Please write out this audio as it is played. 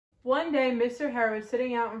One day, Mr. Hare was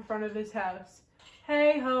sitting out in front of his house.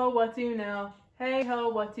 Hey ho, what do you know? Hey ho,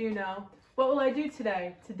 what do you know? What will I do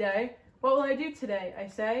today? Today? What will I do today? I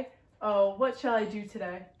say. Oh, what shall I do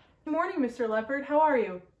today? Good morning, Mr. Leopard. How are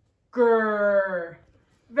you? Grrr.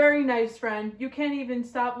 Very nice, friend. You can't even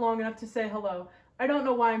stop long enough to say hello. I don't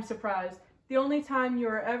know why I'm surprised. The only time you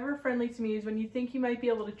are ever friendly to me is when you think you might be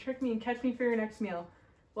able to trick me and catch me for your next meal.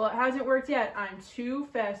 Well, it hasn't worked yet. I'm too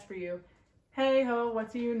fast for you. Hey ho,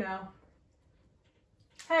 what do you know?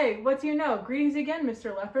 Hey, what do you know? Greetings again,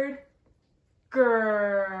 Mr. Leopard.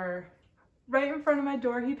 Grrr. Right in front of my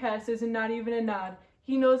door he passes and not even a nod.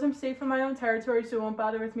 He knows I'm safe in my own territory, so he won't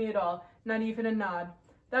bother with me at all. Not even a nod.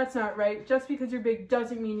 That's not right. Just because you're big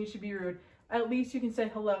doesn't mean you should be rude. At least you can say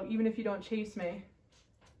hello, even if you don't chase me.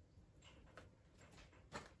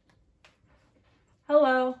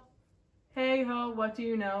 Hello. Hey ho, what do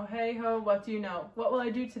you know? Hey ho, what do you know? What will I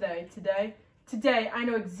do today? Today? Today, I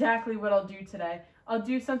know exactly what I'll do today. I'll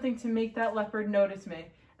do something to make that leopard notice me.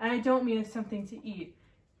 And I don't mean it's something to eat.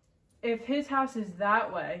 If his house is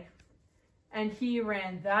that way, and he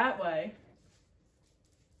ran that way,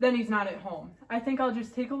 then he's not at home. I think I'll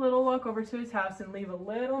just take a little walk over to his house and leave a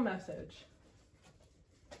little message.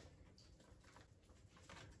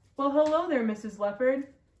 Well, hello there, Mrs. Leopard.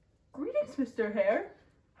 Greetings, Mr. Hare.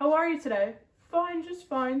 How are you today? Fine, just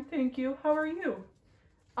fine, thank you. How are you?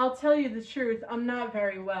 I'll tell you the truth, I'm not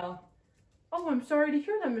very well. Oh, I'm sorry to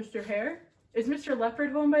hear that, Mr. Hare. Is Mr.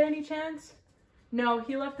 Leopard home by any chance? No,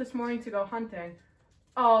 he left this morning to go hunting.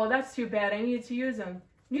 Oh, that's too bad. I needed to use him.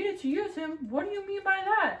 Needed to use him? What do you mean by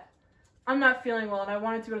that? I'm not feeling well and I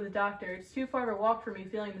wanted to go to the doctor. It's too far of a walk for me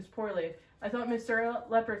feeling this poorly. I thought Mr.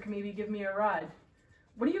 Leopard could maybe give me a ride.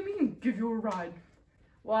 What do you mean, give you a ride?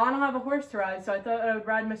 Well, I don't have a horse to ride, so I thought I would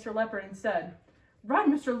ride Mr. Leopard instead. Ride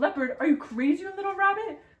Mr. Leopard? Are you crazy, you little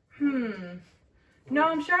rabbit? No,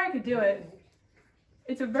 I'm sure I could do it.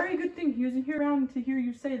 It's a very good thing he isn't here around to hear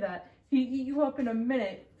you say that. He'd eat you up in a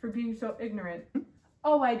minute for being so ignorant.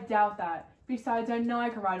 Oh, I doubt that. Besides, I know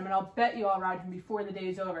I can ride him, and I'll bet you I'll ride him before the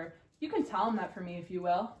day's over. You can tell him that for me if you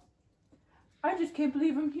will. I just can't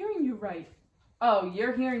believe I'm hearing you right. Oh,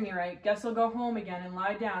 you're hearing me right. Guess I'll go home again and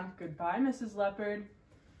lie down. Goodbye, Mrs. Leopard.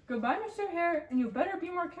 Goodbye, Mr. Hare, and you better be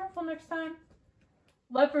more careful next time.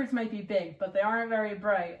 Leopards might be big, but they aren't very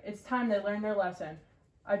bright. It's time they learned their lesson.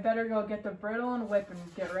 I'd better go get the bridle and whip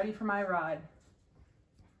and get ready for my ride.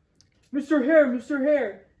 Mr. Hare, Mr.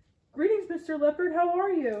 Hare. Greetings, Mr. Leopard. How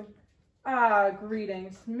are you? Ah,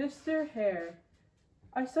 greetings, Mr. Hare.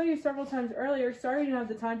 I saw you several times earlier. Sorry you didn't have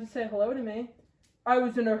the time to say hello to me. I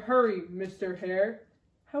was in a hurry, Mr. Hare.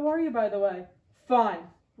 How are you, by the way? Fine.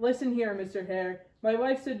 Listen here, Mr. Hare. My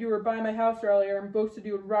wife said you were by my house earlier and boasted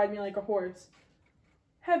you would ride me like a horse.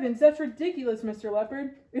 Heavens, that's ridiculous, Mr.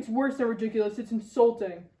 Leopard. It's worse than ridiculous. It's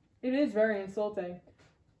insulting. It is very insulting.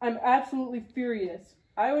 I'm absolutely furious.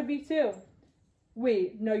 I would be too.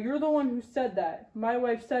 Wait, no, you're the one who said that. My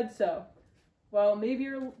wife said so. Well, maybe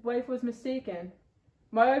your wife was mistaken.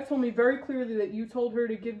 My wife told me very clearly that you told her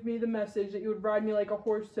to give me the message that you would ride me like a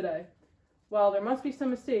horse today. Well, there must be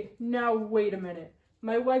some mistake. Now, wait a minute.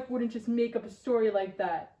 My wife wouldn't just make up a story like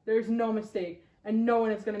that. There's no mistake, and no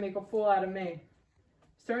one is going to make a fool out of me.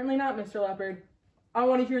 Certainly not, Mr. Leopard. I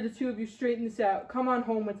want to hear the two of you straighten this out. Come on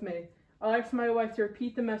home with me. I'll ask my wife to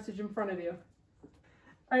repeat the message in front of you.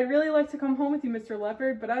 I'd really like to come home with you, Mr.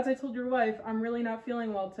 Leopard, but as I told your wife, I'm really not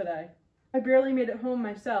feeling well today. I barely made it home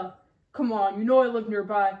myself. Come on, you know I live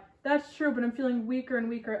nearby. That's true, but I'm feeling weaker and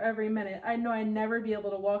weaker every minute. I know I'd never be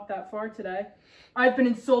able to walk that far today. I've been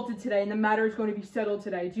insulted today, and the matter is going to be settled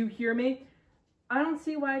today. Do you hear me? I don't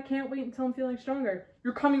see why I can't wait until I'm feeling stronger.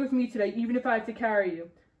 You're coming with me today, even if I have to carry you.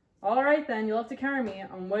 All right, then, you'll have to carry me.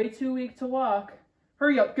 I'm way too weak to walk.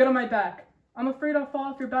 Hurry up, get on my back. I'm afraid I'll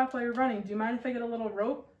fall off your back while you're running. Do you mind if I get a little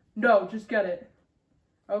rope? No, just get it.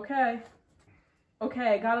 Okay. Okay,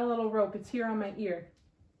 I got a little rope. It's here on my ear.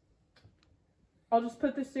 I'll just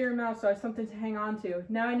put this to your mouth so I have something to hang on to.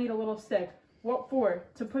 Now I need a little stick. What for?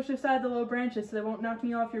 To push aside the low branches so they won't knock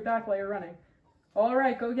me off your back while you're running. All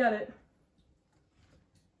right, go get it.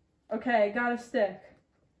 Okay, I got a stick.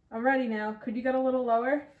 I'm ready now. Could you get a little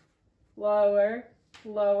lower? Lower,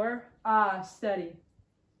 lower. Ah, steady.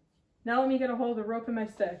 Now let me get a hold of the rope and my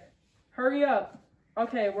stick. Hurry up.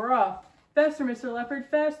 Okay, we're off. Faster, Mr. Leopard,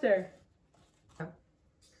 faster.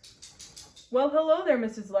 Well, hello there,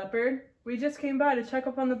 Mrs. Leopard. We just came by to check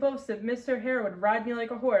up on the boast that Mr. Hare would ride me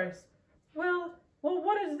like a horse. Well,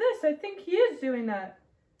 what is this? I think he is doing that.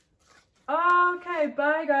 Okay,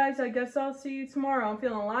 bye, guys. I guess I'll see you tomorrow. I'm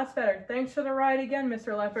feeling lots better. Thanks for the ride again,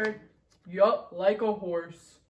 Mr. Leopard. Yup, like a horse.